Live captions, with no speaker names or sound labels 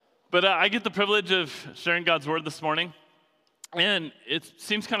But I get the privilege of sharing God's word this morning. And it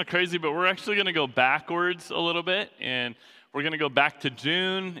seems kind of crazy, but we're actually going to go backwards a little bit. And we're going to go back to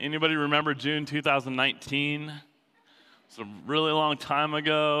June. Anybody remember June 2019? It's a really long time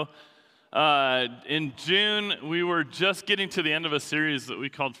ago. In June, we were just getting to the end of a series that we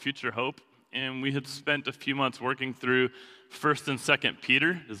called Future Hope. And we had spent a few months working through 1st and 2nd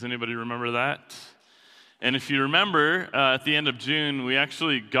Peter. Does anybody remember that? And if you remember, at the end of June, we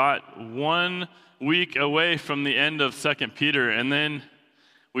actually got 1 week away from the end of 2nd Peter, and then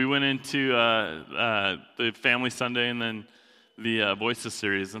we went into the Family Sunday and then the Voices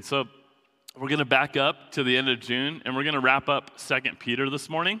series. And so we're going to back up to the end of June, and we're going to wrap up 2nd Peter this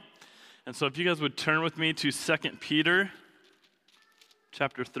morning. And so if you guys would turn with me to 2nd Peter,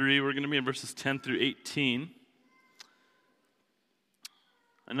 chapter 3, we're going to be in verses 10 through 18.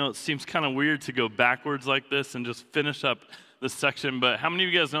 I know it seems kind of weird to go backwards like this and just finish up this section, but how many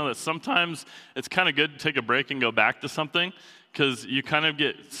of you guys know that sometimes it's kind of good to take a break and go back to something because you kind of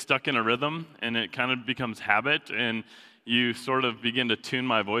get stuck in a rhythm and it kind of becomes habit and you sort of begin to tune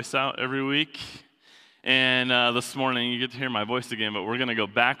my voice out every week. And this morning you get to hear my voice again, but we're going to go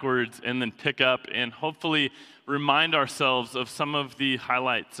backwards and then pick up and hopefully remind ourselves of some of the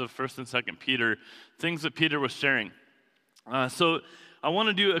highlights of 1st and 2nd Peter, things that Peter was sharing. So I want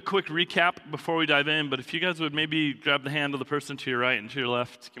to do a quick recap before we dive in, but if you guys would maybe grab the hand of the person to your right and to your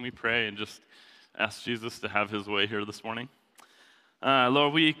left, can we pray and just ask Jesus to have his way here this morning?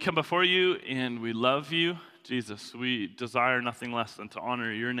 Lord, we come before you and we love you. Jesus, we desire nothing less than to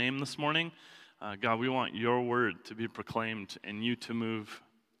honor your name this morning. God, we want your word to be proclaimed and you to move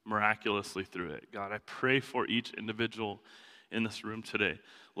miraculously through it. God, I pray for each individual in this room today.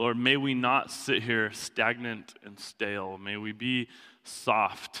 Lord, may we not sit here stagnant and stale. May we be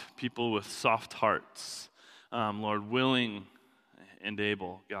soft, people with soft hearts, Lord, willing and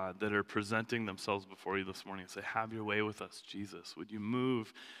able, God, that are presenting themselves before you this morning and say, have your way with us, Jesus. Would you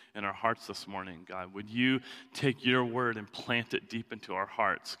move in our hearts this morning, God? Would you take your word and plant it deep into our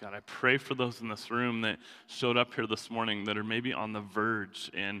hearts? God, I pray for those in this room that showed up here this morning that are maybe on the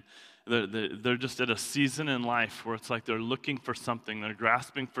verge and they're just at a season in life where it's like they're looking for something, they're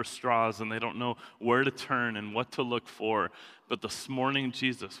grasping for straws, and they don't know where to turn and what to look for. But this morning,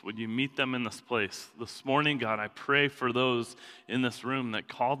 Jesus, would you meet them in this place? This morning, God, I pray for those in this room that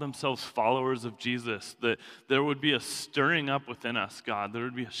call themselves followers of Jesus, that there would be a stirring up within us, God. There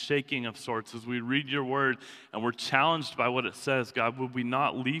would be a shaking of sorts as we read your word and we're challenged by what it says. God, would we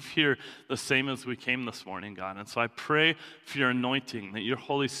not leave here the same as we came this morning, God? And so I pray for your anointing, that your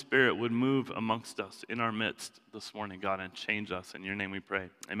Holy Spirit would move amongst us in our midst this morning, God, and change us. In your name we pray.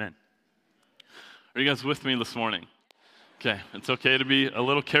 Amen. Are you guys with me this morning? Okay, it's okay to be a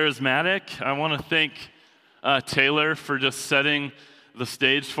little charismatic. I want to thank Taylor for just setting the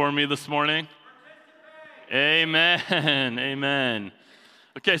stage for me this morning. Amen, amen.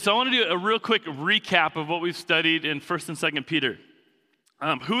 Okay, so I want to do a real quick recap of what we've studied in 1st and 2nd Peter.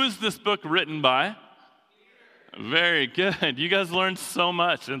 Who is this book written by? Very good. You guys learned so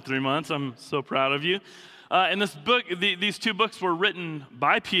much in 3 months. I'm so proud of you. In this book, these 2 books were written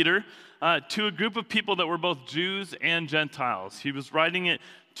by Peter to a group of people that were both Jews and Gentiles. He was writing it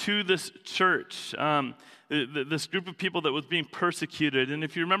to this church, this group of people that was being persecuted. And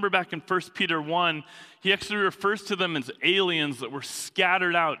if you remember back in 1 Peter 1, he actually refers to them as aliens that were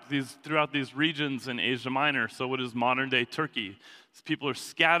scattered out throughout these regions in Asia Minor, so what is modern-day Turkey. These people are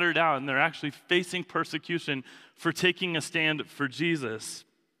scattered out, and they're actually facing persecution for taking a stand for Jesus.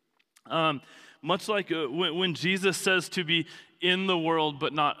 Much like when Jesus says to be in the world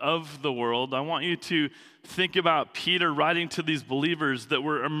but not of the world, I want you to think about Peter writing to these believers that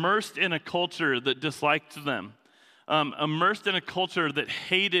were immersed in a culture that disliked them, immersed in a culture that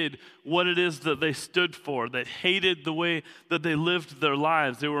hated what it is that they stood for, that hated the way that they lived their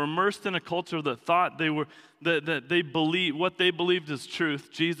lives. They were immersed in a culture that thought that they believed what they believed as truth,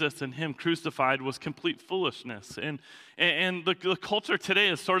 Jesus and him crucified, was complete foolishness. And the culture today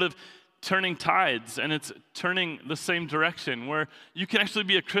is sort of turning tides, and it's turning the same direction, where you can actually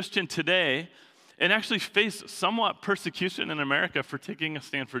be a Christian today and actually face somewhat persecution in America for taking a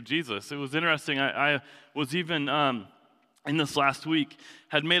stand for Jesus. It was interesting. I was even, in this last week,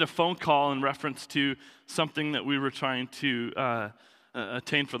 had made a phone call in reference to something that we were trying to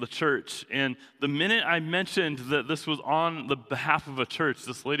attain for the church. And the minute I mentioned that this was on the behalf of a church,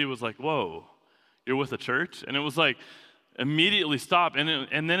 this lady was like, "Whoa, you're with a church?" And it was like, immediately stopped,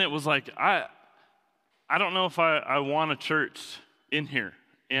 and then it was like, I don't know if I want a church in here.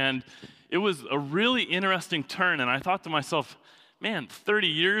 And it was a really interesting turn, and I thought to myself, man, 30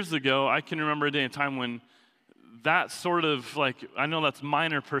 years ago, I can remember a day and time when that sort of I know that's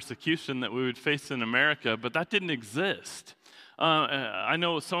minor persecution that we would face in America, but that didn't exist. I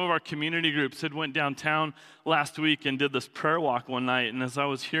know some of our community groups had went downtown last week and did this prayer walk one night, and as I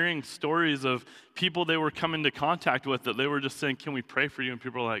was hearing stories of people they were coming into contact with that they were just saying, "Can we pray for you?" And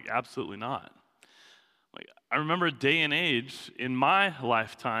people were like, "Absolutely not." I remember a day and age in my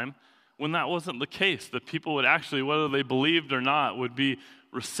lifetime when that wasn't the case, that people would actually, whether they believed or not, would be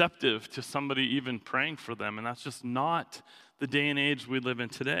receptive to somebody even praying for them, and that's just not the day and age we live in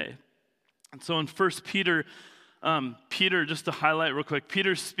today. And so in 1 Peter, Peter, just to highlight real quick,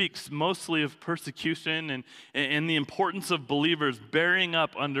 Peter speaks mostly of persecution and the importance of believers bearing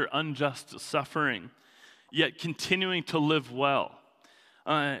up under unjust suffering, yet continuing to live well.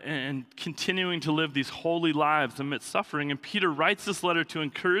 And continuing to live these holy lives amidst suffering. And Peter writes this letter to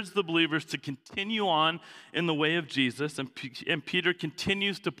encourage the believers to continue on in the way of Jesus. And Peter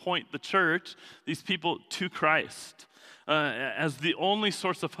continues to point the church, these people, to Christ as the only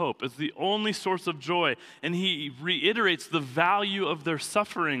source of hope, as the only source of joy. And he reiterates the value of their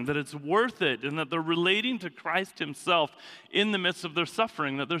suffering, that it's worth it, and that they're relating to Christ himself in the midst of their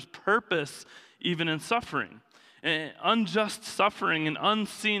suffering, that there's purpose even in suffering. Unjust suffering and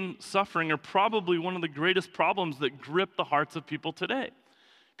unseen suffering are probably one of the greatest problems that grip the hearts of people today.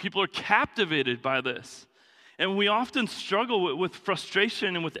 People are captivated by this. And we often struggle with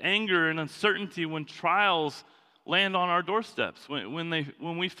frustration and with anger and uncertainty when trials land on our doorsteps, when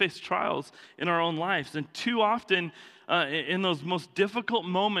we face trials in our own lives. And too often, in those most difficult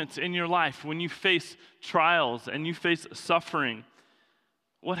moments in your life, when you face trials and you face suffering,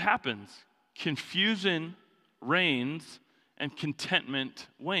 what happens? Confusion reigns and contentment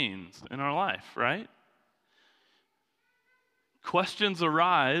wanes in our life, right? Questions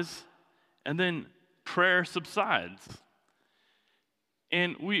arise and then prayer subsides.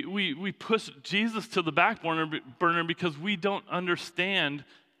 And we push Jesus to the back burner because we don't understand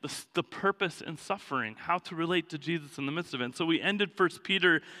the purpose in suffering, how to relate to Jesus in the midst of it. And so we ended 1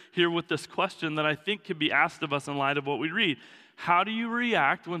 Peter here with this question that I think could be asked of us in light of what we read. How do you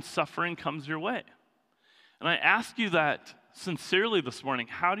react when suffering comes your way? And I ask you that sincerely this morning.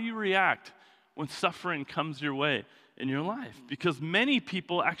 How do you react when suffering comes your way in your life? Because many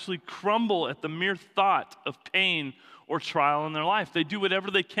people actually crumble at the mere thought of pain or trial in their life. They do whatever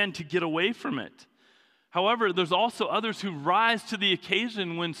they can to get away from it. However, there's also others who rise to the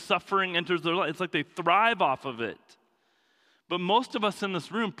occasion when suffering enters their life. It's like they thrive off of it. But most of us in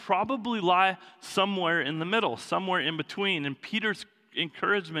this room probably lie somewhere in the middle, somewhere in between. And Peter's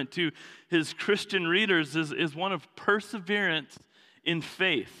encouragement to his Christian readers is one of perseverance in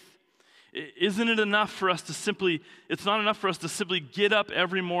faith. Isn't it enough for us to simply, it's not enough for us to simply get up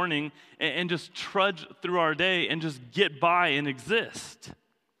every morning and just trudge through our day and just get by and exist.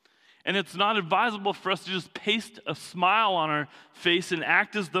 And it's not advisable for us to just paste a smile on our face and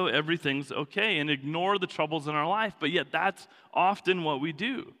act as though everything's okay and ignore the troubles in our life, but yet that's often what we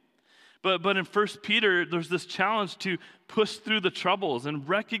do. But in 1 Peter, there's this challenge to push through the troubles and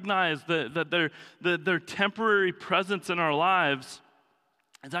recognize that their temporary presence in our lives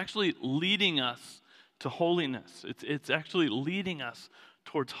is actually leading us to holiness. It's actually leading us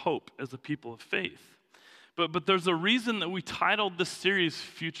towards hope as a people of faith. But there's a reason that we titled this series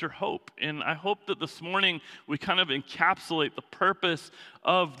Future Hope. And I hope that this morning we kind of encapsulate the purpose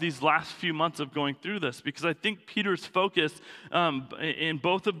of these last few months of going through this. Because I think Peter's focus in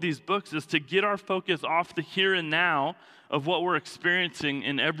both of these books is to get our focus off the here and now of what we're experiencing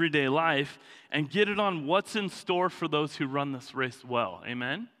in everyday life and get it on what's in store for those who run this race well.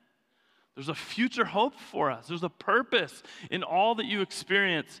 Amen? There's a future hope for us. There's a purpose in all that you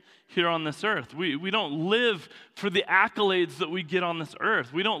experience here on this earth. We don't live for the accolades that we get on this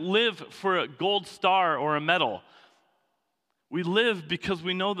earth. We don't live for a gold star or a medal. We live because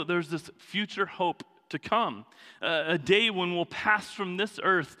we know that there's this future hope to come. A day when we'll pass from this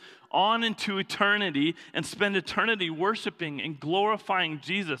earth on into eternity and spend eternity worshiping and glorifying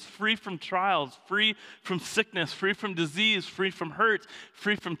Jesus, free from trials, free from sickness, free from disease, free from hurt,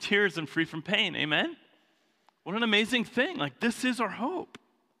 free from tears, and free from pain. Amen? What an amazing thing. Like, this is our hope.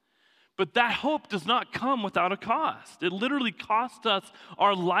 But that hope does not come without a cost. It literally costs us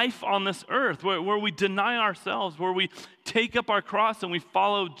our life on this earth, where we deny ourselves, where we take up our cross and we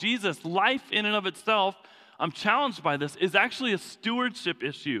follow Jesus. Life in and of itself, I'm challenged by this, is actually a stewardship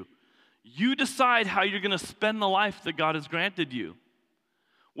issue. You decide how you're going to spend the life that God has granted you.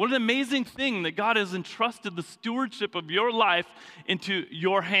 What an amazing thing that God has entrusted the stewardship of your life into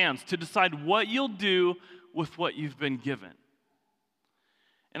your hands to decide what you'll do with what you've been given.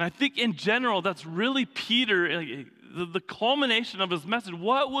 And I think in general, that's really Peter, the culmination of his message.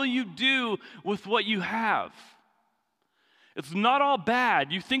 What will you do with what you have? It's not all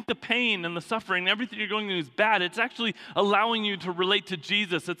bad. You think the pain and the suffering and everything you're going through is bad. It's actually allowing you to relate to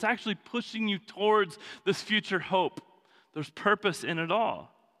Jesus. It's actually pushing you towards this future hope. There's purpose in it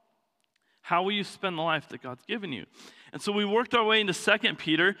all. How will you spend the life that God's given you? And so we worked our way into 2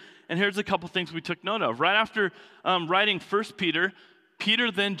 Peter, and here's a couple things we took note of. Right after writing 1 Peter,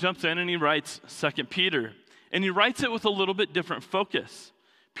 Peter then jumps in and he writes 2 Peter. And he writes it with a little bit different focus.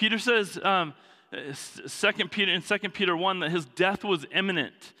 Peter says, 2 Peter 1, that his death was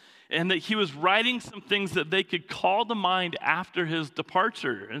imminent and that he was writing some things that they could call to mind after his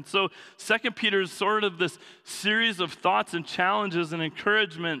departure. And so 2 Peter is sort of this series of thoughts and challenges and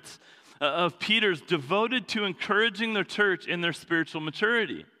encouragements of Peter's devoted to encouraging their church in their spiritual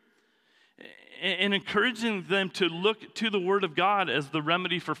maturity and encouraging them to look to the Word of God as the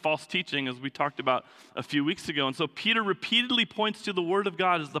remedy for false teaching, as we talked about a few weeks ago. And so Peter repeatedly points to the Word of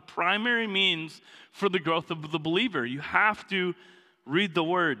God as the primary means for the growth of the believer. You have to read the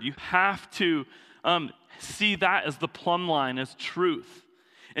Word. You have to see that as the plumb line, as truth.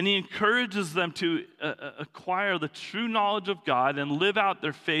 And he encourages them to acquire the true knowledge of God and live out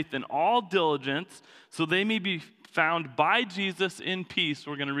their faith in all diligence so they may be found by Jesus in peace.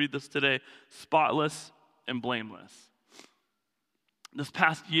 We're going to read this today, spotless and blameless. This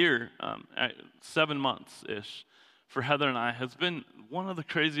past year, 7 months-ish, for Heather and I, has been one of the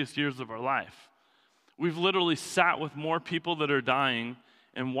craziest years of our life. We've literally sat with more people that are dying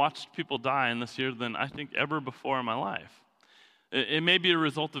and watched people die in this year than I think ever before in my life. It may be a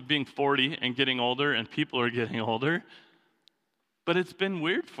result of being 40 and getting older, and people are getting older, but it's been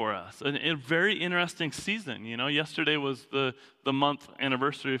weird for us. A very interesting season. You know, yesterday was the month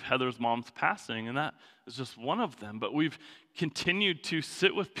anniversary of Heather's mom's passing, and that is just one of them. But we've continued to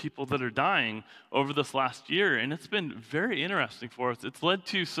sit with people that are dying over this last year, and it's been very interesting for us. It's led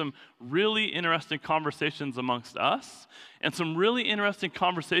to some really interesting conversations amongst us and some really interesting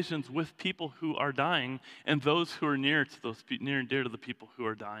conversations with people who are dying and those who are near and dear to the people who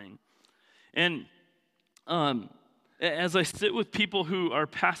are dying. And as I sit with people who are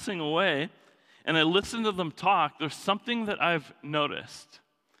passing away and I listen to them talk, there's something that I've noticed.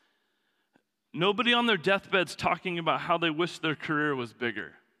 Nobody on their deathbed's talking about how they wish their career was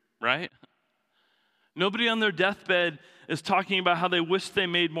bigger, right? Nobody on their deathbed is talking about how they wish they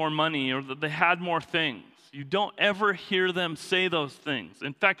made more money or that they had more things. You don't ever hear them say those things.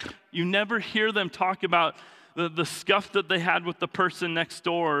 In fact, you never hear them talk about the scuff that they had with the person next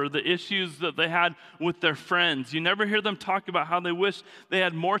door, or the issues that they had with their friends. You never hear them talk about how they wish they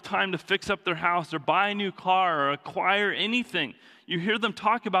had more time to fix up their house or buy a new car or acquire anything. You hear them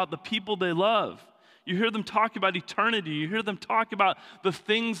talk about the people they love. You hear them talk about eternity. You hear them talk about the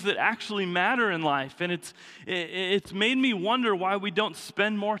things that actually matter in life. And it's made me wonder why we don't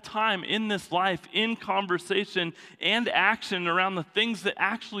spend more time in this life in conversation and action around the things that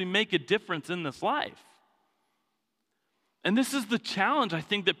actually make a difference in this life. And this is the challenge, I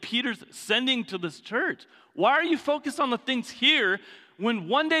think, that Peter's sending to this church. Why are you focused on the things here when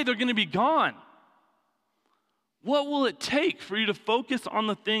one day they're going to be gone? What will it take for you to focus on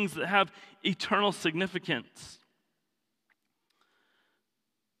the things that have eternal significance?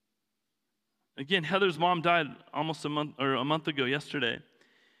 Again, Heather's mom died almost a month ago yesterday.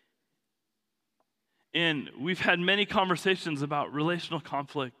 And we've had many conversations about relational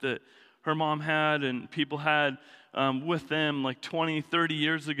conflict that her mom had and people had with them like 20, 30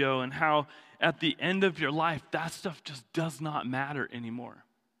 years ago, and how at the end of your life, that stuff just does not matter anymore.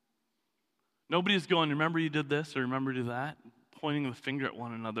 Nobody's going, remember you did this or remember you did that, pointing the finger at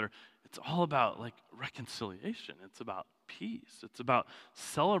one another. It's all about like reconciliation. It's about peace. It's about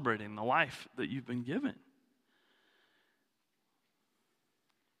celebrating the life that you've been given.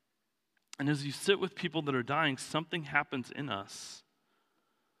 And as you sit with people that are dying, something happens in us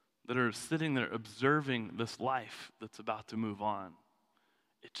that are sitting there observing this life that's about to move on.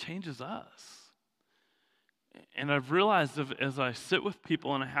 It changes us. And I've realized as I sit with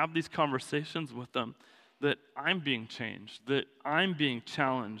people and I have these conversations with them that I'm being changed, that I'm being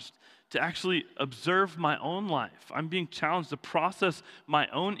challenged to actually observe my own life. I'm being challenged to process my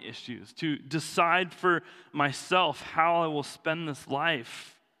own issues, to decide for myself how I will spend this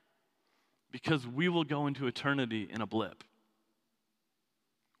life, because we will go into eternity in a blip.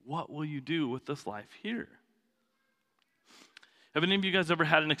 What will you do with this life here? Have any of you guys ever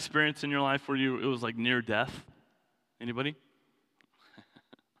had an experience in your life where it was like near death? Anybody?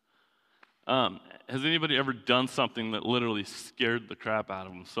 Has anybody ever done something that literally scared the crap out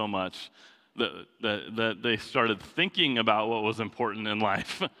of them so much that they started thinking about what was important in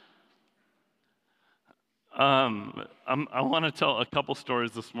life? I want to tell a couple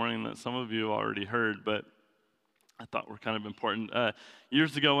stories this morning that some of you have already heard, but I thought were kind of important.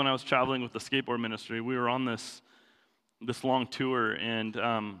 Years ago when I was traveling with the skateboard ministry, we were on this long tour, and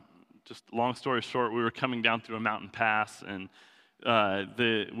just long story short, we were coming down through a mountain pass, and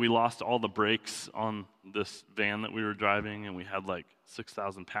we lost all the brakes on this van that we were driving, and we had like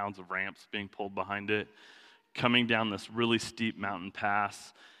 6,000 pounds of ramps being pulled behind it, coming down this really steep mountain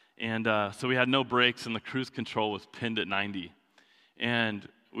pass. And so we had no brakes, and the cruise control was pinned at 90. And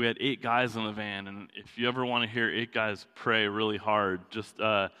we had 8 guys in the van, and if you ever want to hear 8 guys pray really hard, just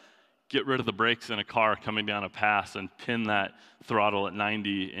get rid of the brakes in a car coming down a pass and pin that throttle at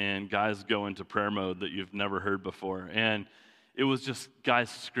 90, and guys go into prayer mode that you've never heard before. And it was just guys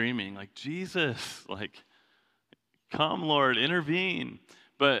screaming, like, Jesus, like, come, Lord, intervene.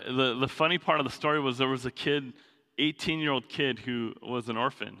 But the funny part of the story was there was a kid, 18-year-old kid who was an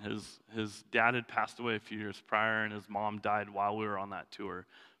orphan. His dad had passed away a few years prior, and his mom died while we were on that tour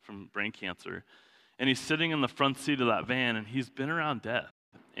from brain cancer. And he's sitting in the front seat of that van, and he's been around death.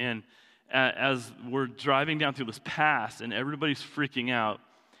 And as we're driving down through this pass, and everybody's freaking out,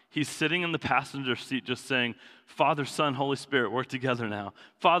 he's sitting in the passenger seat just saying, Father, Son, Holy Spirit, work together now.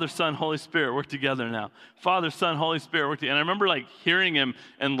 Father, Son, Holy Spirit, work together now. Father, Son, Holy Spirit, work together. And I remember like hearing him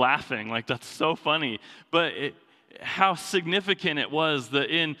and laughing, like that's so funny. But how significant it was that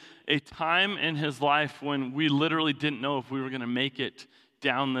in a time in his life when we literally didn't know if we were going to make it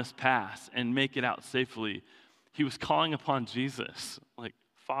down this pass and make it out safely, he was calling upon Jesus, like,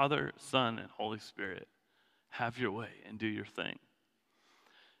 Father, Son, and Holy Spirit, have your way and do your thing.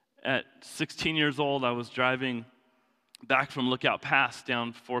 At 16 years old, I was driving back from Lookout Pass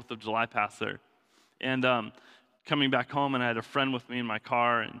down 4th of July Pass there. And coming back home, and I had a friend with me in my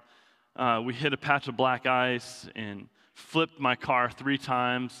car, and we hit a patch of black ice and flipped my car 3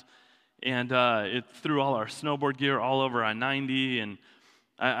 times, and it threw all our snowboard gear all over I-90, and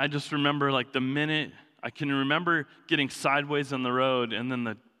I just remember like the minute, I can remember getting sideways on the road and then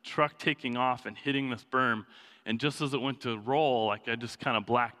the truck taking off and hitting this berm, and just as it went to roll, like I just kind of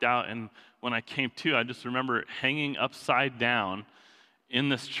blacked out, and when I came to, I just remember hanging upside down in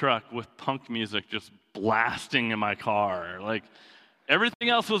this truck with punk music just blasting in my car, like everything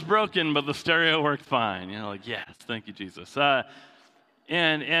else was broken, but the stereo worked fine. You know, like, yes, thank you, Jesus.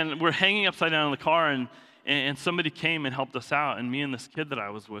 And we're hanging upside down in the car, and somebody came and helped us out, and me and this kid that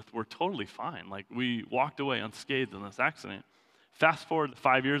I was with were totally fine. Like, we walked away unscathed in this accident. Fast forward to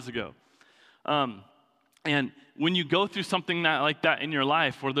 5 years ago. And when you go through something like that in your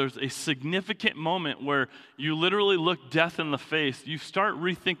life, where there's a significant moment where you literally look death in the face, you start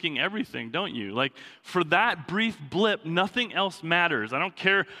rethinking everything, don't you? Like, for that brief blip, nothing else matters. I don't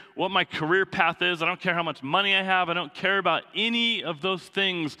care what my career path is. I don't care how much money I have. I don't care about any of those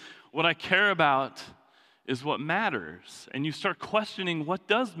things. What I care about is what matters. And you start questioning what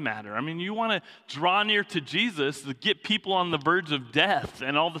does matter. I mean, you want to draw near to Jesus to get people on the verge of death,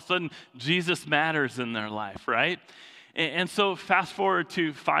 and all of a sudden, Jesus matters in their life, right? And so fast forward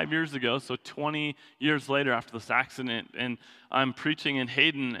to 5 years ago, so 20 years later after this accident, and I'm preaching in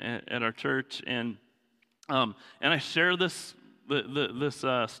Hayden at our church, and I share this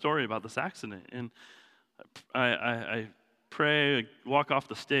story about this accident, and I pray, I walk off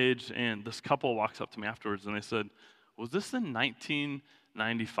the stage, and this couple walks up to me afterwards, and they said, was this in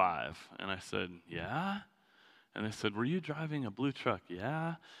 1995? And I said, yeah. And they said, were you driving a blue truck?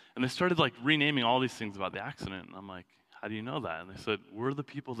 Yeah. And they started like renaming all these things about the accident, and I'm like, how do you know that? And they said, we're the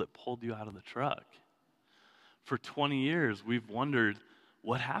people that pulled you out of the truck. For 20 years, we've wondered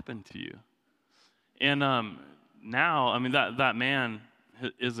what happened to you. And now, I mean, that man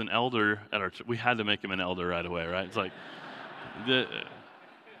is an elder at our church. We had to make him an elder right away, right? It's like,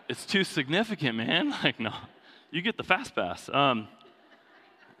 it's too significant, man. Like, no, you get the fast pass. No,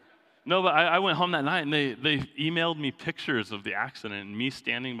 but I went home that night, and they emailed me pictures of the accident and me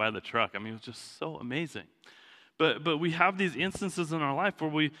standing by the truck. I mean, it was just so amazing. But we have these instances in our life where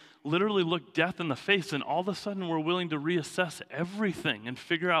we literally look death in the face, and all of a sudden we're willing to reassess everything and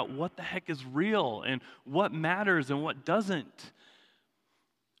figure out what the heck is real and what matters and what doesn't.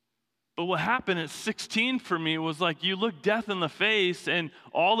 But what happened at 16 for me was like you look death in the face, and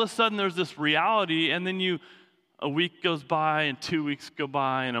all of a sudden there's this reality, and then a week goes by, and 2 weeks go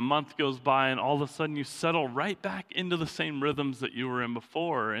by, and a month goes by, and all of a sudden you settle right back into the same rhythms that you were in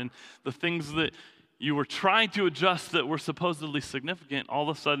before, and the things that you were trying to adjust that were supposedly significant all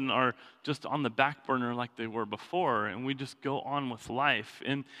of a sudden are just on the back burner like they were before, and we just go on with life.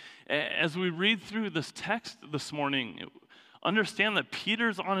 And as we read through this text this morning, understand that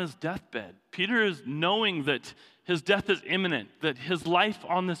Peter's on his deathbed. Peter is knowing that his death is imminent, that his life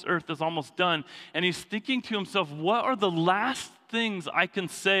on this earth is almost done, and he's thinking to himself, what are the last things I can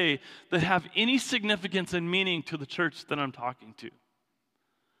say that have any significance and meaning to the church that I'm talking to.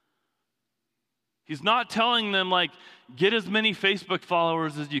 He's not telling them, like, get as many Facebook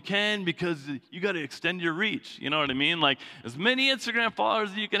followers as you can because you got to extend your reach. You know what I mean? Like, as many Instagram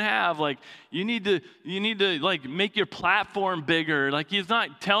followers as you can have. Like, you need to like make your platform bigger. Like, he's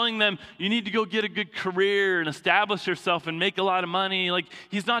not telling them you need to go get a good career and establish yourself and make a lot of money. Like,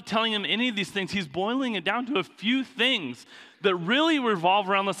 he's not telling them any of these things. He's boiling it down to a few things that really revolve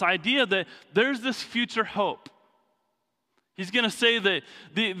around this idea that there's this future hope. He's going to say that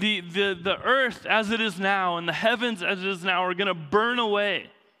the earth as it is now and the heavens as it is now are going to burn away.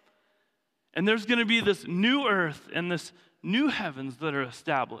 And there's going to be this new earth and this new heavens that are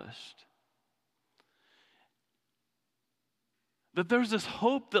established. That there's this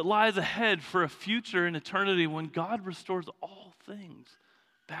hope that lies ahead for a future in eternity when God restores all things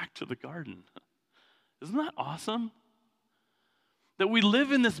back to the garden. Isn't that awesome? That we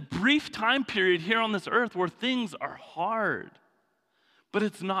live in this brief time period here on this earth where things are hard, but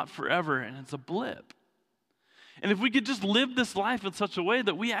it's not forever and it's a blip. And if we could just live this life in such a way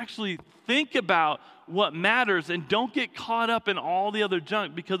that we actually think about what matters and don't get caught up in all the other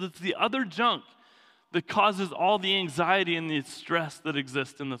junk, because it's the other junk that causes all the anxiety and the stress that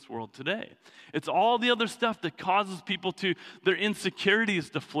exists in this world today. It's all the other stuff that causes people to, their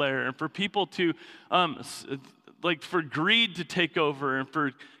insecurities to flare, and for people to, like for greed to take over, and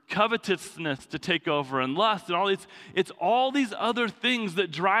for covetousness to take over, and lust, and all these. It's all these other things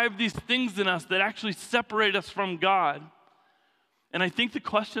that drive these things in us that actually separate us from God. And I think the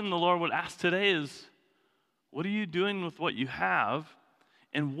question the Lord would ask today is, what are you doing with what you have?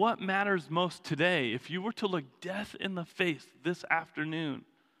 And what matters most today? If you were to look death in the face this afternoon,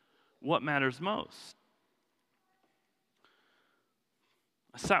 what matters most?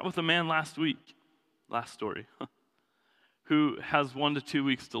 I sat with a man last story, who has 1 to 2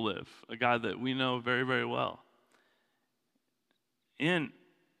 weeks to live, a guy that we know very, very well. And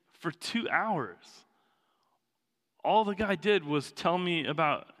for 2 hours, all the guy did was tell me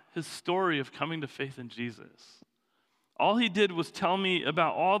about his story of coming to faith in Jesus. All he did was tell me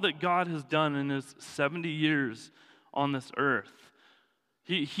about all that God has done in his 70 years on this earth.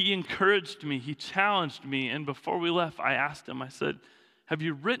 He encouraged me, he challenged me, and before we left, I asked him, I said, have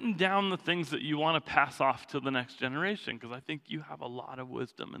you written down the things that you want to pass off to the next generation? Because I think you have a lot of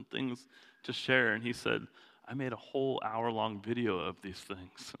wisdom and things to share. And he said, I made a whole hour-long video of these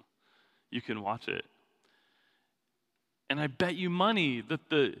things. You can watch it. And I bet you money that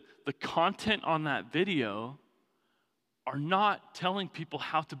the content on that video are not telling people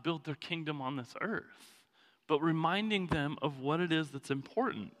how to build their kingdom on this earth, but reminding them of what it is that's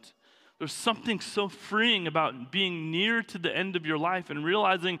important. There's something so freeing about being near to the end of your life and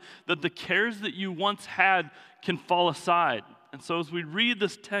realizing that the cares that you once had can fall aside. And so as we read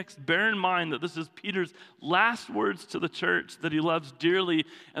this text, bear in mind that this is Peter's last words to the church that he loves dearly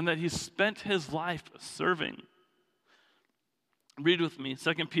and that he's spent his life serving. Read with me,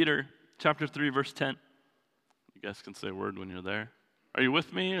 2 Peter chapter 3, verse 10. You guys can say a word when you're there. Are you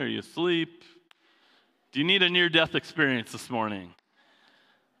with me? Are you asleep? Do you need a near-death experience this morning?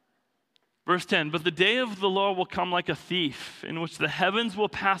 Verse 10, but the day of the Lord will come like a thief, in which the heavens will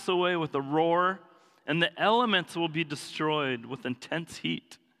pass away with a roar, and the elements will be destroyed with intense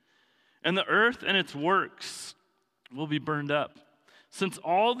heat. And the earth and its works will be burned up. Since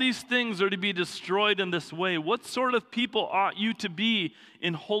all these things are to be destroyed in this way, what sort of people ought you to be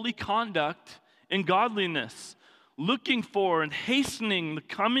in holy conduct and godliness, looking for and hastening the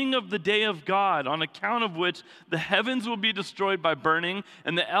coming of the day of God, on account of which the heavens will be destroyed by burning,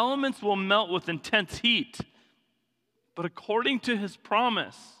 and the elements will melt with intense heat. But according to his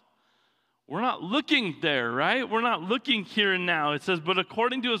promise, we're not looking there, right? We're not looking here and now. It says, but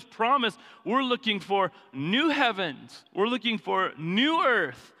according to his promise, we're looking for new heavens. We're looking for new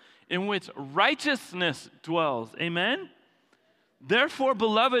earth in which righteousness dwells. Amen? Therefore,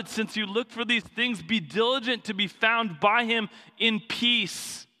 beloved, since you look for these things, be diligent to be found by him in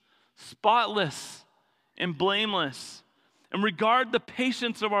peace, spotless and blameless, and regard the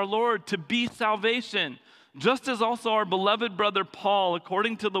patience of our Lord to be salvation, just as also our beloved brother Paul,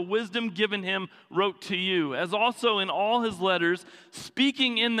 according to the wisdom given him, wrote to you, as also in all his letters,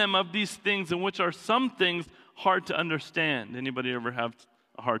 speaking in them of these things, in which are some things hard to understand. Anybody ever have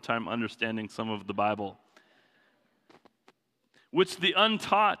a hard time understanding some of the Bible? Which the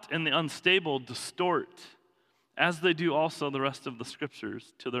untaught and the unstable distort, as they do also the rest of the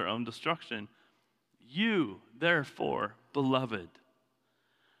scriptures, to their own destruction. You, therefore, beloved,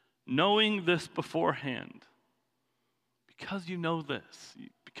 knowing this beforehand, because you know this,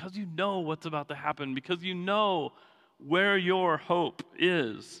 because you know what's about to happen, because you know where your hope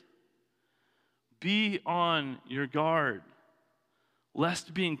is. Be on your guard,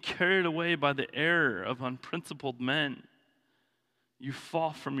 lest being carried away by the error of unprincipled men, you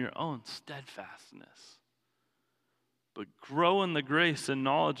fall from your own steadfastness. But grow in the grace and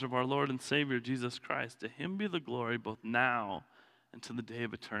knowledge of our Lord and Savior, Jesus Christ. To him be the glory both now and to the day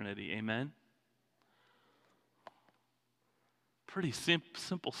of eternity. Amen? Pretty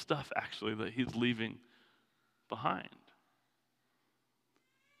simple stuff, actually, that he's leaving behind.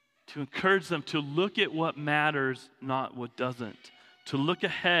 To encourage them to look at what matters, not what doesn't. To look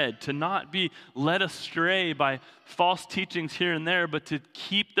ahead, to not be led astray by false teachings here and there, but to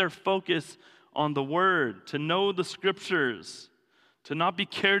keep their focus on the Word, to know the Scriptures, to not be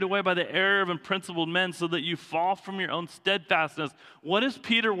carried away by the error of unprincipled men so that you fall from your own steadfastness. What is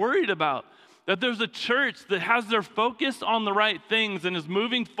Peter worried about? That there's a church that has their focus on the right things and is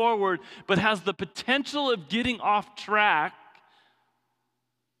moving forward, but has the potential of getting off track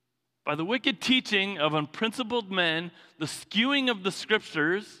by the wicked teaching of unprincipled men, the skewing of the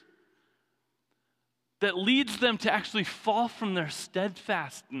Scriptures, that leads them to actually fall from their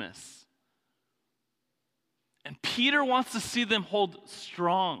steadfastness. And Peter wants to see them hold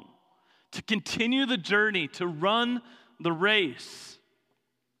strong, to continue the journey, to run the race.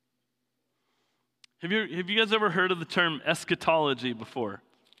 Have you guys ever heard of the term eschatology before?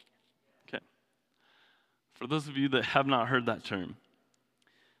 Okay. For those of you that have not heard that term,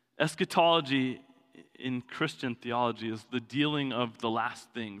 eschatology in Christian theology is the dealing of the last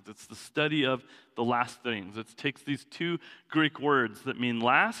things. It's the study of the last things. It takes these two Greek words that mean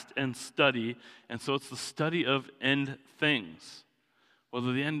last and study, and so it's the study of end things.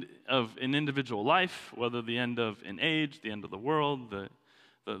 Whether the end of an individual life, whether the end of an age, the end of the world,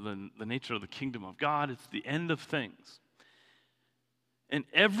 the nature of the kingdom of God, it's the end of things. And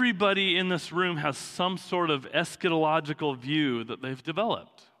everybody in this room has some sort of eschatological view that they've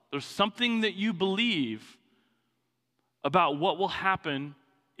developed. There's something that you believe about what will happen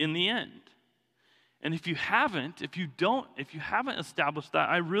in the end. And if you haven't established that,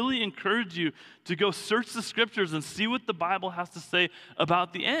 I really encourage you to go search the Scriptures and see what the Bible has to say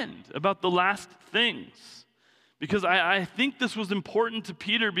about the end, about the last things. Because I think this was important to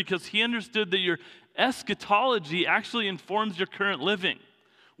Peter because he understood that your eschatology actually informs your current living.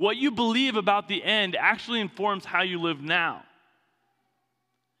 What you believe about the end actually informs how you live now.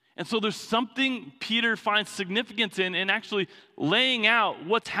 And so there's something Peter finds significance in actually laying out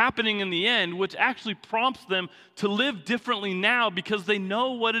what's happening in the end, which actually prompts them to live differently now because they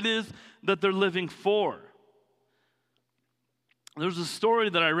know what it is that they're living for. There's a story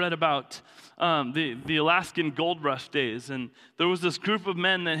that I read about the Alaskan gold rush days, and there was this group of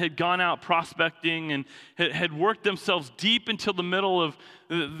men that had gone out prospecting and had worked themselves deep into the middle of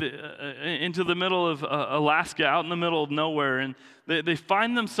Alaska, out in the middle of nowhere, and they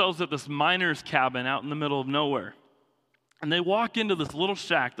find themselves at this miner's cabin out in the middle of nowhere, and they walk into this little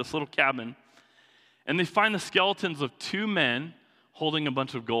shack, this little cabin, and they find the skeletons of two men holding a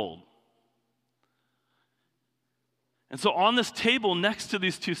bunch of gold. And so on this table next to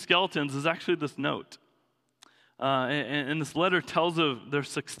these two skeletons is actually this note. And this letter tells of their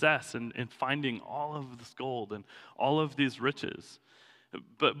success in finding all of this gold and all of these riches.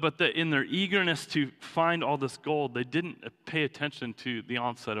 But that in their eagerness to find all this gold, they didn't pay attention to the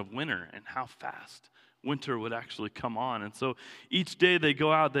onset of winter and how fast winter would actually come on. And so each day they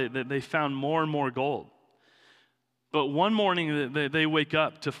go out, they found more and more gold. But one morning they wake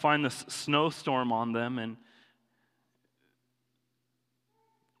up to find this snowstorm on them and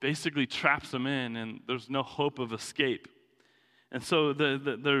basically traps them in, and there's no hope of escape. And so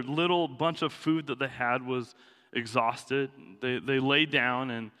their little bunch of food that they had was exhausted. They lay down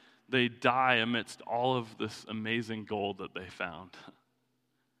and they die amidst all of this amazing gold that they found.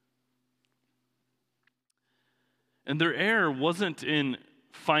 And their error wasn't in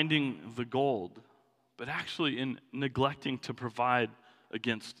finding the gold, but actually in neglecting to provide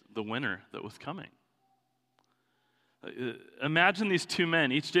against the winter that was coming. Imagine these two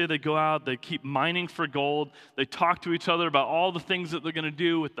men. Each day they go out, they keep mining for gold. They talk to each other about all the things that they're going to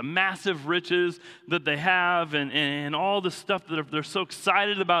do with the massive riches that they have and all the stuff that they're so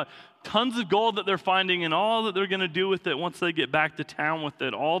excited about. Tons of gold that they're finding and all that they're going to do with it once they get back to town with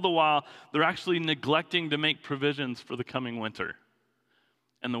it. All the while, they're actually neglecting to make provisions for the coming winter.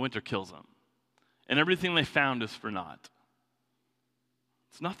 And the winter kills them. And everything they found is for naught.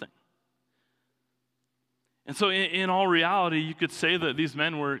 It's nothing. And so in all reality, you could say that these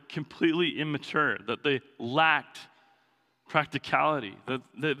men were completely immature, that they lacked practicality,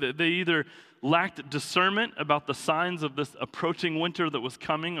 that they either lacked discernment about the signs of this approaching winter that was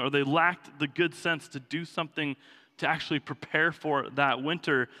coming, or they lacked the good sense to do something to actually prepare for that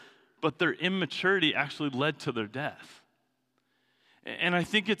winter, but their immaturity actually led to their death. And I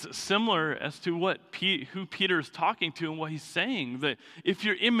think it's similar as to who Peter is talking to and what he's saying, that if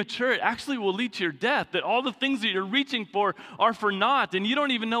you're immature, it actually will lead to your death, that all the things that you're reaching for are for naught, and you don't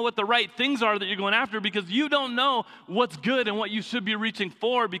even know what the right things are that you're going after because you don't know what's good and what you should be reaching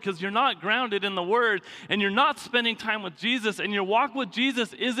for because you're not grounded in the Word, and you're not spending time with Jesus, and your walk with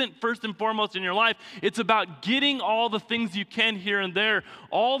Jesus isn't first and foremost in your life. It's about getting all the things you can here and there,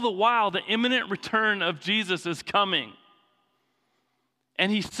 all the while the imminent return of Jesus is coming.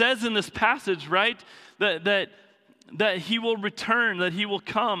 And he says in this passage, right, that he will return, that he will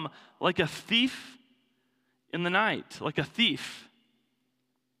come like a thief in the night, like a thief.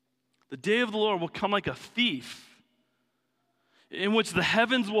 The day of the Lord will come like a thief, in which the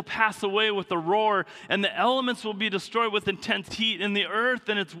heavens will pass away with a roar, and the elements will be destroyed with intense heat, and the earth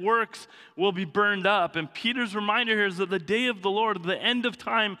and its works will be burned up. And Peter's reminder here is that the day of the Lord, the end of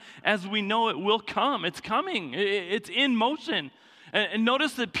time as we know it, will come. It's coming. It's in motion. And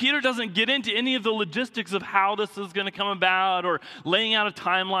notice that Peter doesn't get into any of the logistics of how this is going to come about or laying out a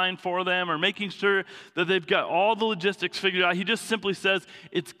timeline for them or making sure that they've got all the logistics figured out. He just simply says,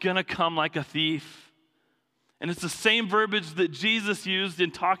 it's going to come like a thief. And it's the same verbiage that Jesus used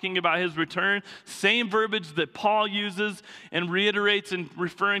in talking about his return, same verbiage that Paul uses and reiterates in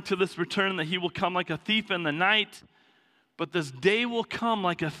referring to this return, that he will come like a thief in the night. But this day will come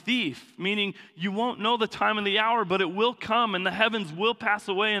like a thief, meaning you won't know the time and the hour, but it will come, and the heavens will pass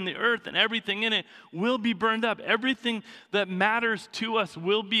away, and the earth and everything in it will be burned up. Everything that matters to us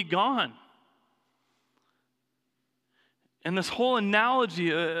will be gone. And this whole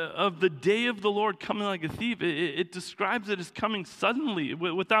analogy of the day of the Lord coming like a thief, it describes it as coming suddenly,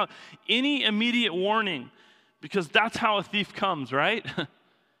 without any immediate warning, because that's how a thief comes, right?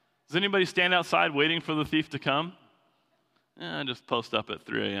 Does anybody stand outside waiting for the thief to come? I just post up at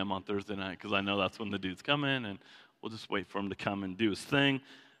 3 a.m. on Thursday night because I know that's when the dude's coming, and we'll just wait for him to come and do his thing.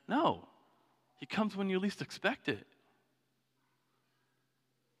 No, he comes when you least expect it.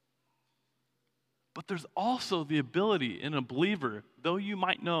 But there's also the ability in a believer, though you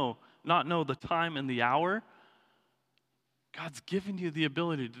might not know the time and the hour, God's given you the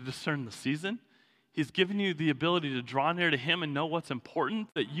ability to discern the season. He's given you the ability to draw near to him and know what's important,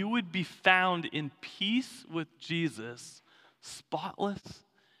 that you would be found in peace with Jesus, spotless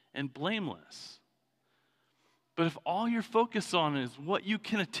and blameless. But if all you're focused on is what you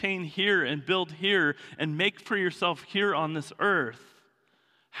can attain here and build here and make for yourself here on this earth,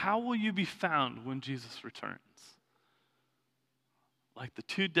 how will you be found when Jesus returns? Like the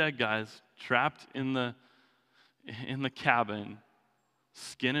two dead guys trapped in the cabin,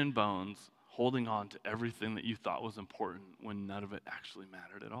 skin and bones, holding on to everything that you thought was important when none of it actually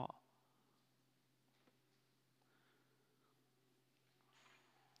mattered at all.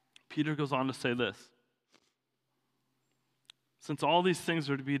 Peter goes on to say this: since all these things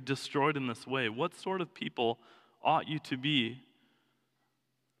are to be destroyed in this way, what sort of people ought you to be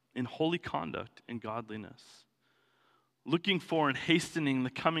in holy conduct and godliness, looking for and hastening the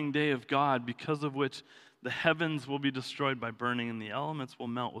coming day of God, because of which the heavens will be destroyed by burning and the elements will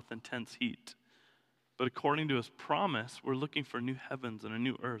melt with intense heat? But according to his promise, we're looking for new heavens and a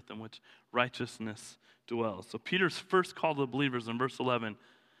new earth in which righteousness dwells. So Peter's first call to the believers in verse 11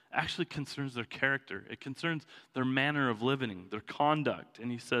 actually concerns their character. It concerns their manner of living, their conduct. And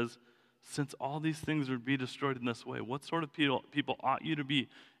he says, since all these things would be destroyed in this way, what sort of people ought you to be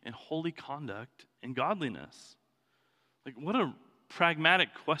in holy conduct and godliness? Like, what a pragmatic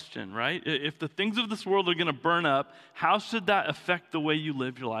question, right? If the things of this world are going to burn up, how should that affect the way you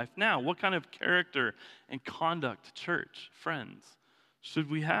live your life now? What kind of character and conduct, church, friends, should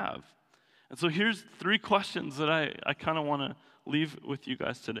we have? And so here's 3 questions that I kind of want to leave with you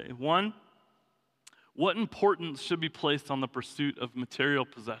guys today. 1, what importance should be placed on the pursuit of material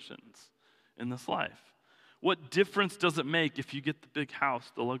possessions in this life? What difference does it make if you get the big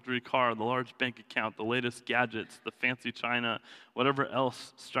house, the luxury car, the large bank account, the latest gadgets, the fancy china, whatever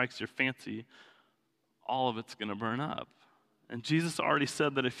else strikes your fancy? All of it's going to burn up. And Jesus already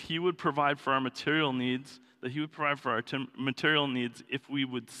said that if he would provide for our material needs, that he would provide for our material needs if we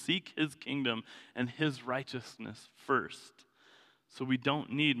would seek his kingdom and his righteousness first. So we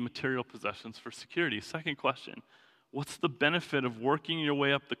don't need material possessions for security. Second question, what's the benefit of working your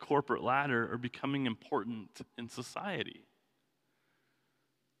way up the corporate ladder or becoming important in society?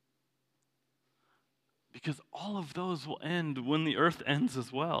 Because all of those will end when the earth ends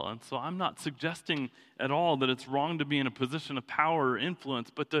as well. And so I'm not suggesting at all that it's wrong to be in a position of power or influence,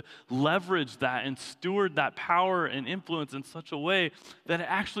 but to leverage that and steward that power and influence in such a way that it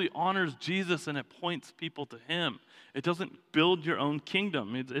actually honors Jesus and it points people to him. It doesn't build your own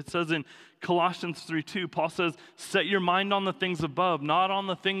kingdom. It says in Colossians 3:2, Paul says, set your mind on the things above, not on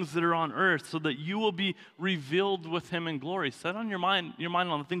the things that are on earth, so that you will be revealed with him in glory. Set on your mind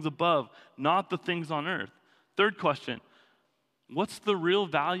on the things above, not the things on earth. Third question, what's the real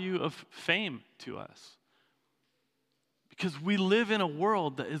value of fame to us? Because we live in a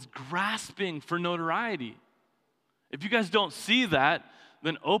world that is grasping for notoriety. If you guys don't see that,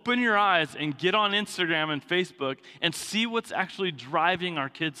 then open your eyes and get on Instagram and Facebook and see what's actually driving our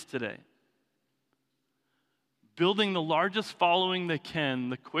kids today. Building the largest following they can,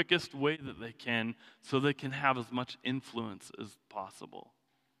 the quickest way that they can, so they can have as much influence as possible.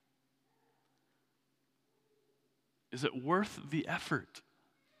 Is it worth the effort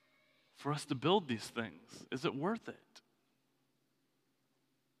for us to build these things? Is it worth it?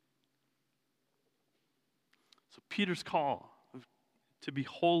 So Peter's call to be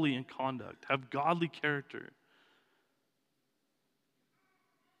holy in conduct, have godly character.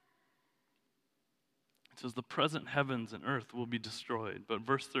 It says the present heavens and earth will be destroyed. But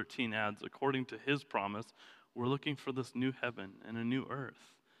verse 13 adds, according to his promise, we're looking for this new heaven and a new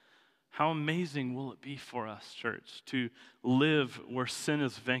earth. How amazing will it be for us, church, to live where sin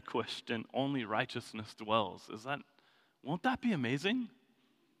is vanquished and only righteousness dwells? Won't that be amazing?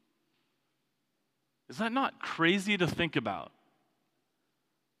 Is that not crazy to think about?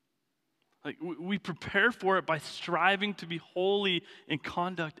 Like, we prepare for it by striving to be holy in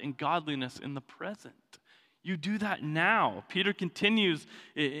conduct and godliness in the present. You do that now. Peter continues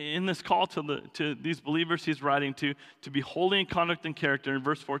in this call to these believers he's writing to be holy in conduct and character in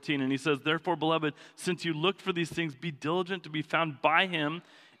verse 14. And he says, therefore, beloved, since you look for these things, be diligent to be found by him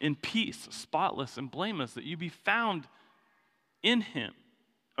in peace, spotless and blameless, that you be found in him,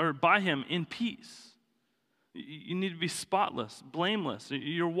 or by him in peace. You need to be spotless, blameless.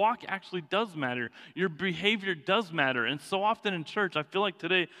 Your walk actually does matter. Your behavior does matter. And so often in church, I feel like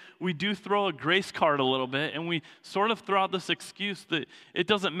today we do throw a grace card a little bit, and we sort of throw out this excuse that it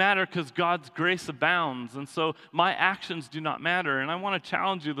doesn't matter because God's grace abounds, and so my actions do not matter. And I want to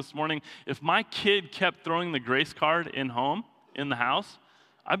challenge you this morning, if my kid kept throwing the grace card in the house,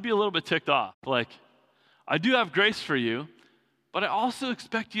 I'd be a little bit ticked off. Like, I do have grace for you, but I also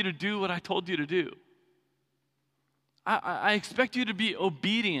expect you to do what I told you to do. I expect you to be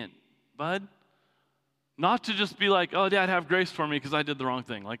obedient, bud. Not to just be like, oh, Dad, have grace for me because I did the wrong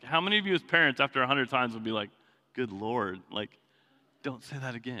thing. Like, how many of you as parents after 100 times would be like, good Lord, like, don't say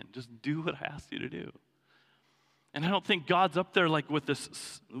that again. Just do what I asked you to do. And I don't think God's up there like with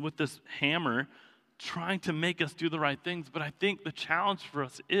this hammer trying to make us do the right things, but I think the challenge for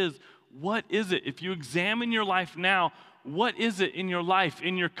us is, what is it? If you examine your life now, what is it in your life,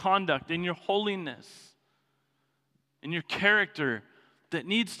 in your conduct, in your holiness, in your character that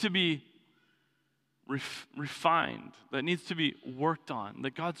needs to be refined, that needs to be worked on,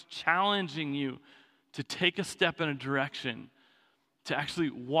 that God's challenging you to take a step in a direction, to actually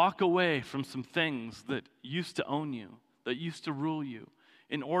walk away from some things that used to own you, that used to rule you,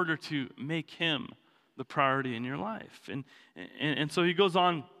 in order to make him the priority in your life. And so he goes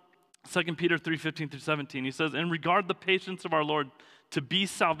on, 2 Peter 3:15 through 17, he says, and regard the patience of our Lord to be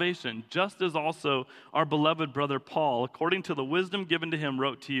salvation, just as also our beloved brother Paul, according to the wisdom given to him,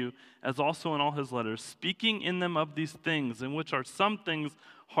 wrote to you, as also in all his letters, speaking in them of these things, in which are some things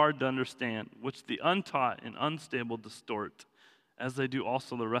hard to understand, which the untaught and unstable distort, as they do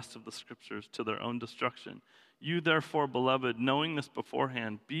also the rest of the scriptures, to their own destruction. You therefore, beloved, knowing this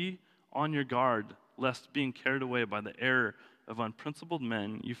beforehand, be on your guard, lest being carried away by the error of unprincipled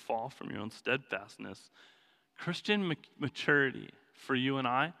men, you fall from your own steadfastness. Christian maturity for you and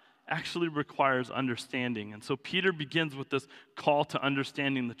I actually requires understanding. And so Peter begins with this call to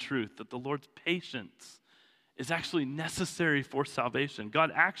understanding the truth, that the Lord's patience is actually necessary for salvation.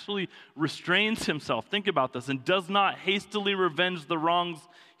 God actually restrains himself, think about this, and does not hastily revenge the wrongs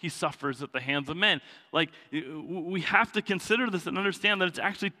he suffers at the hands of men. Like, we have to consider this and understand that it's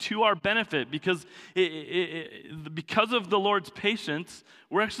actually to our benefit, because because of the Lord's patience,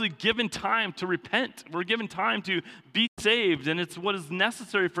 we're actually given time to repent. We're given time to be saved, and it's what is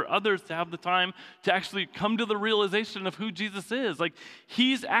necessary for others to have the time to actually come to the realization of who Jesus is. Like,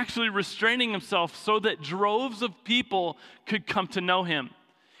 he's actually restraining himself so that droves of people could come to know him.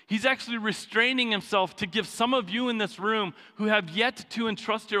 He's actually restraining himself to give some of you in this room who have yet to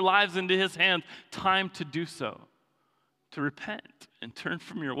entrust your lives into his hands time to do so, to repent and turn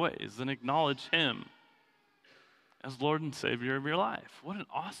from your ways and acknowledge him as Lord and Savior of your life. What an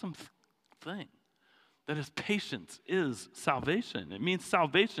awesome thing. That his patience is salvation. It means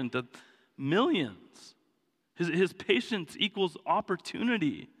salvation to millions. His patience equals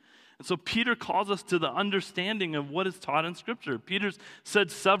opportunity. And so Peter calls us to the understanding of what is taught in Scripture. Peter's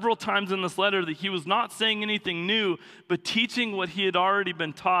said several times in this letter that he was not saying anything new, but teaching what he had already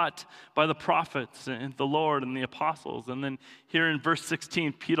been taught by the prophets and the Lord and the apostles. And then here in verse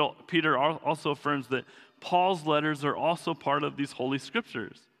 16, Peter also affirms that Paul's letters are also part of these Holy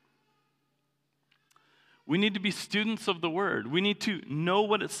Scriptures. We need to be students of the Word. We need to know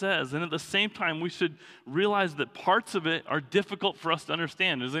what it says. And at the same time, we should realize that parts of it are difficult for us to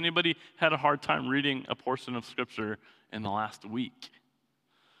understand. Has anybody had a hard time reading a portion of Scripture in the last week?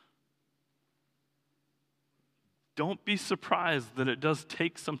 Don't be surprised that it does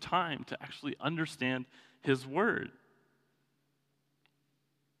take some time to actually understand His Word.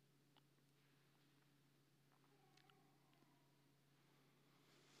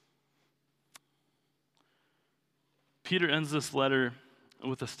 Peter ends this letter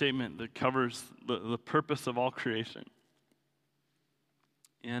with a statement that covers the purpose of all creation.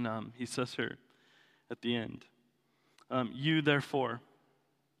 And he says here at the end, you therefore,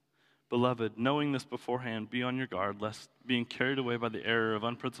 beloved, knowing this beforehand, be on your guard, lest being carried away by the error of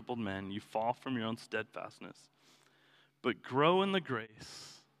unprincipled men, you fall from your own steadfastness. But grow in the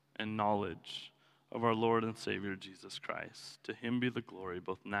grace and knowledge of our Lord and Savior Jesus Christ. To him be the glory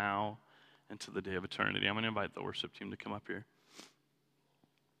both now and to the day of eternity. I'm going to invite the worship team to come up here.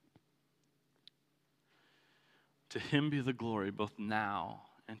 To him be the glory both now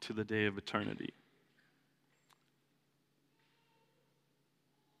and to the day of eternity.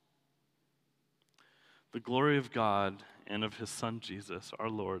 The glory of God and of his Son Jesus, our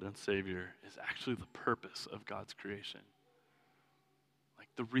Lord and Savior, is actually the purpose of God's creation. Like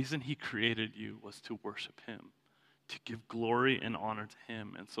the reason he created you was to worship him, to give glory and honor to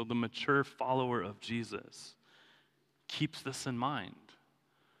him. And so the mature follower of Jesus keeps this in mind.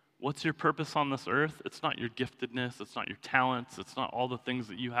 What's your purpose on this earth? It's not your giftedness, it's not your talents, it's not all the things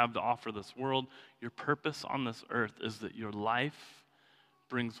that you have to offer this world. Your purpose on this earth is that your life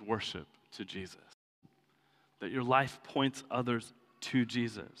brings worship to Jesus, that your life points others to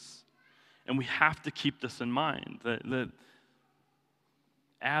Jesus. And we have to keep this in mind, that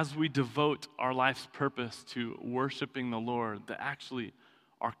as we devote our life's purpose to worshiping the Lord, that actually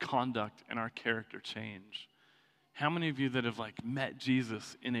our conduct and our character change. How many of you that have met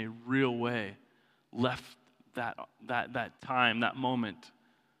Jesus in a real way left that time, that moment,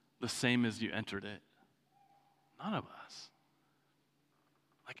 the same as you entered it? None of us.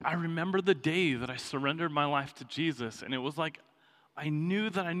 I remember the day that I surrendered my life to Jesus, and it was like I knew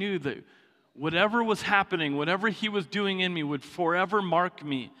that whatever was happening, whatever he was doing in me would forever mark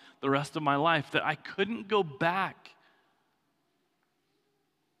me the rest of my life, that I couldn't go back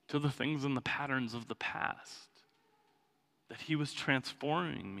to the things and the patterns of the past, that he was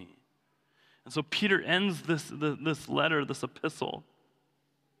transforming me. And so Peter ends this letter, this epistle,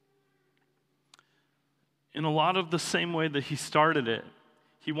 in a lot of the same way that he started it.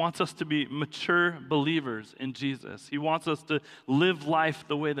 He wants us to be mature believers in Jesus. He wants us to live life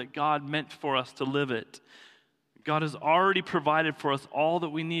the way that God meant for us to live it. God has already provided for us all that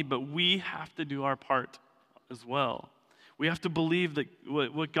we need, but we have to do our part as well. We have to believe that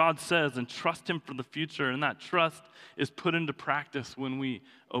what God says and trust him for the future, and that trust is put into practice when we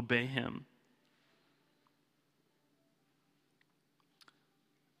obey him.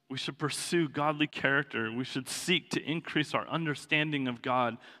 We should pursue godly character. We should seek to increase our understanding of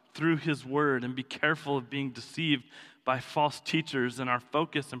God through his word and be careful of being deceived by false teachers. And our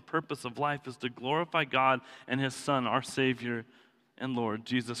focus and purpose of life is to glorify God and his Son, our Savior and Lord,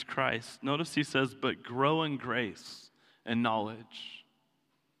 Jesus Christ. Notice he says, but grow in grace and knowledge.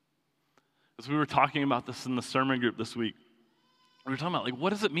 As we were talking about this in the sermon group this week, we were talking about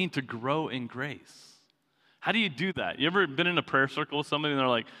what does it mean to grow in grace? How do you do that? You ever been in a prayer circle with somebody and they're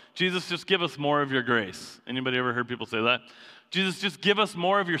like, Jesus, just give us more of your grace? Anybody ever heard people say that? Jesus, just give us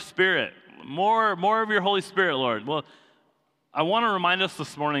more of your Spirit. More of your Holy Spirit, Lord. Well, I want to remind us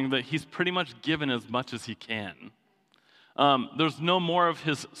this morning that he's pretty much given as much as he can. There's no more of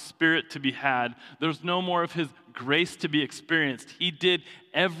his Spirit to be had. There's no more of his grace to be experienced. He did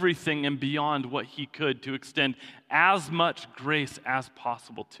everything and beyond what he could to extend as much grace as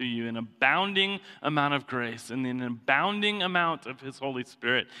possible to you, an abounding amount of grace and an abounding amount of his Holy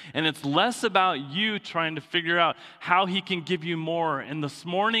Spirit. And it's less about you trying to figure out how he can give you more. And this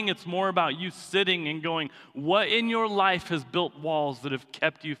morning, it's more about you sitting and going, what in your life has built walls that have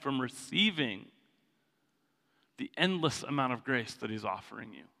kept you from receiving the endless amount of grace that he's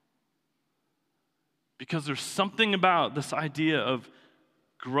offering you? Because there's something about this idea of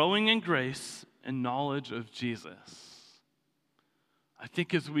growing in grace and knowledge of Jesus. I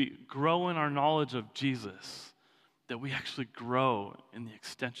think as we grow in our knowledge of Jesus, that we actually grow in the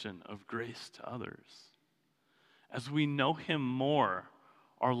extension of grace to others. As we know him more,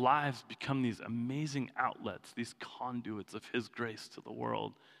 our lives become these amazing outlets, these conduits of his grace to the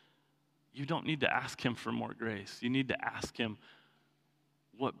world. You don't need to ask him for more grace. You need to ask him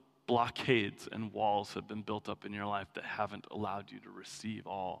what blockades and walls have been built up in your life that haven't allowed you to receive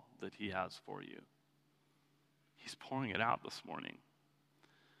all that he has for you. He's pouring it out this morning.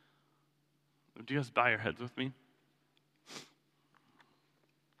 Would you guys bow your heads with me?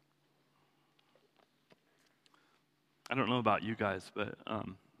 I don't know about you guys, but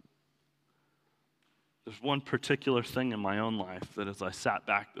there's one particular thing in my own life that as I sat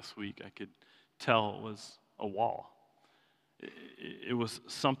back this week, I could tell was a wall. It was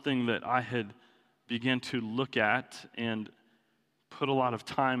something that I had begun to look at and put a lot of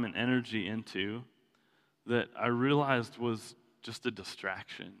time and energy into that I realized was just a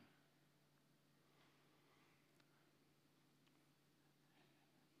distraction.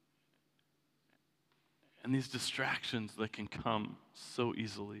 And these distractions that can come so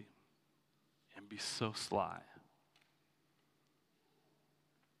easily and be so sly.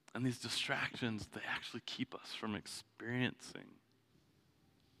 And these distractions, they actually keep us from experiencing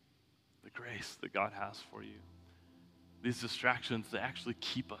the grace that God has for you. These distractions, they actually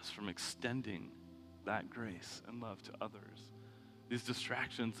keep us from extending that grace and love to others. These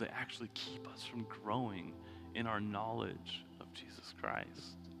distractions, they actually keep us from growing in our knowledge of Jesus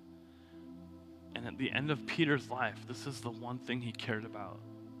Christ. And at the end of Peter's life, this is the one thing he cared about,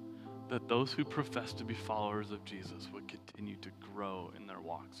 that those who profess to be followers of Jesus would continue to grow in their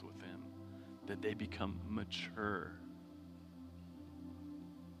walks with him, that they become mature.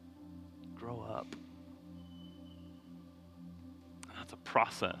 Grow up. And that's a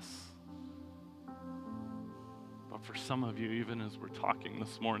process. But for some of you, even as we're talking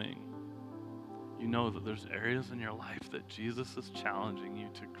this morning, you know that there's areas in your life that Jesus is challenging you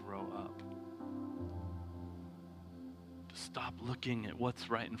to grow up. To stop looking at what's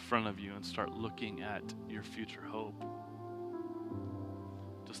right in front of you and start looking at your future hope.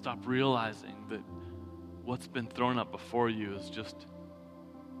 To stop realizing that what's been thrown up before you is just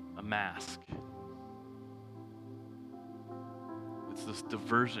a mask. It's this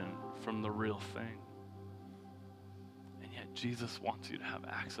diversion from the real thing. And yet Jesus wants you to have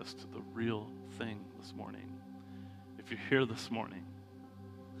access to the real thing this morning. If you're here this morning,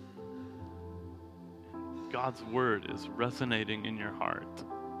 God's word is resonating in your heart.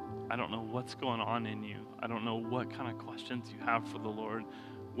 I don't know what's going on in you. I don't know what kind of questions you have for the Lord,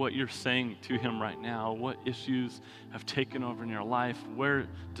 what you're saying to him right now, what issues have taken over in your life, where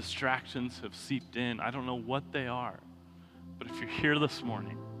distractions have seeped in. I don't know what they are. But if you're here this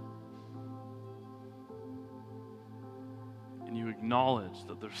morning and you acknowledge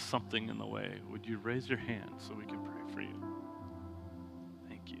that there's something in the way, would you raise your hand so we can pray for you?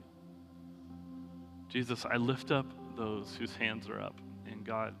 Jesus, I lift up those whose hands are up. And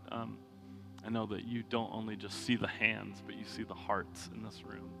God, I know that you don't only just see the hands, but you see the hearts in this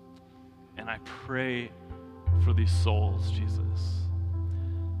room. And I pray for these souls, Jesus.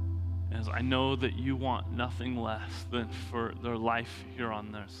 As I know that you want nothing less than for their life here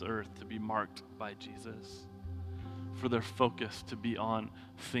on this earth to be marked by Jesus. For their focus to be on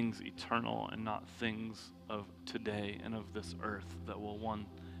things eternal and not things of today and of this earth that will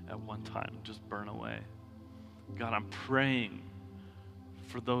at one time just burn away. God, I'm praying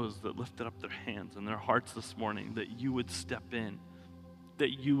for those that lifted up their hands and their hearts this morning, that you would step in,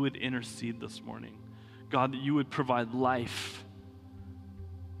 that you would intercede this morning. God, that you would provide life,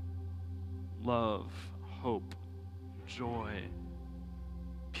 love, hope, joy,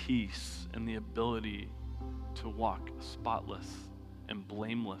 peace, and the ability to walk spotless and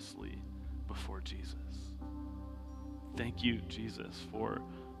blamelessly before Jesus. Thank you, Jesus, for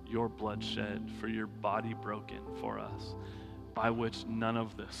your blood shed, for your body broken for us, by which none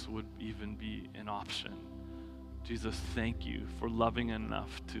of this would even be an option. Jesus, thank you for loving us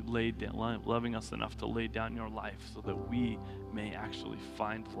enough to lay down your life so that we may actually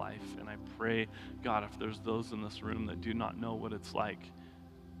find life. And I pray, God, if there's those in this room that do not know what it's like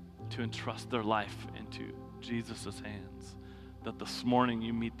to entrust their life into Jesus' hands, that this morning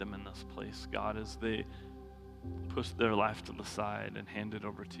you meet them in this place, God, as they push their life to the side and hand it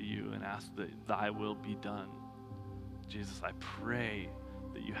over to you and ask that thy will be done. Jesus, I pray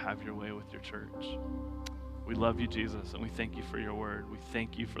that you have your way with your church. We love you, Jesus, and we thank you for your word. We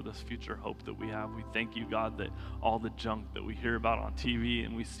thank you for this future hope that we have. We thank you, God, that all the junk that we hear about on TV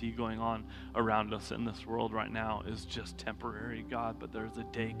and we see going on around us in this world right now is just temporary, God, but there's a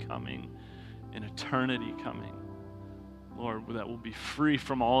day coming, an eternity coming, Lord, that will be free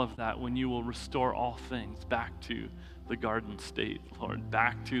from all of that when you will restore all things back to the garden state, Lord,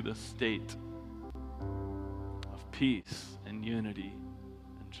 back to the state of peace and unity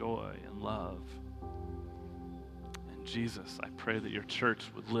and joy and love. Jesus, I pray that your church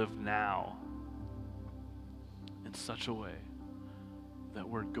would live now in such a way that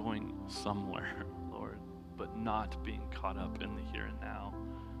we're going somewhere, Lord, but not being caught up in the here and now.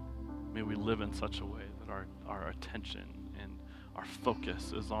 May we live in such a way that our attention and our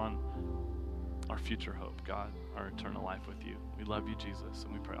focus is on our future hope, God, our eternal life with you. We love you, Jesus,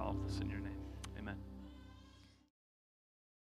 and we pray all of this in your name. Amen.